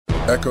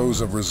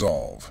Echoes of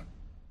Resolve.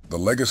 The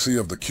Legacy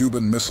of the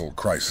Cuban Missile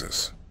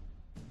Crisis.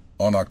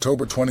 On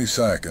October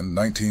 22,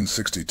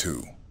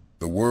 1962,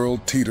 the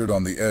world teetered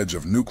on the edge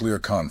of nuclear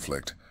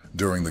conflict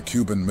during the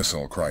Cuban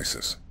Missile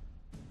Crisis.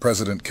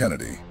 President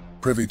Kennedy,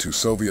 privy to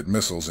Soviet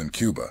missiles in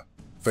Cuba,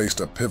 faced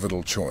a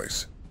pivotal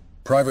choice.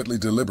 Privately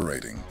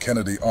deliberating,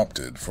 Kennedy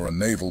opted for a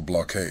naval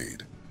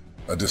blockade,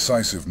 a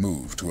decisive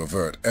move to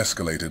avert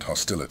escalated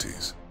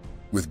hostilities.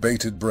 With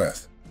bated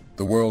breath,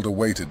 the world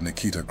awaited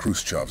Nikita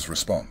Khrushchev's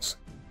response.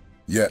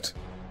 Yet,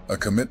 a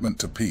commitment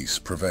to peace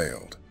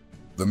prevailed.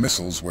 The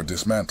missiles were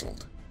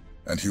dismantled,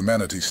 and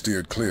humanity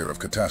steered clear of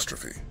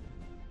catastrophe.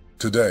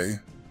 Today,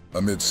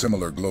 amid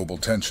similar global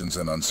tensions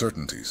and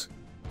uncertainties,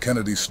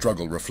 Kennedy's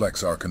struggle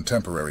reflects our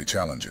contemporary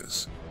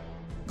challenges.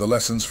 The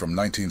lessons from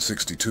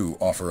 1962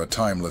 offer a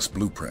timeless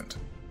blueprint.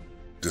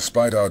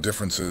 Despite our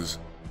differences,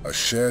 a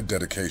shared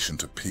dedication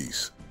to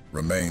peace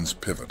remains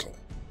pivotal.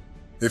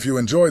 If you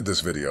enjoyed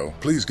this video,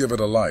 please give it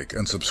a like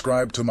and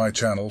subscribe to my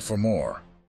channel for more.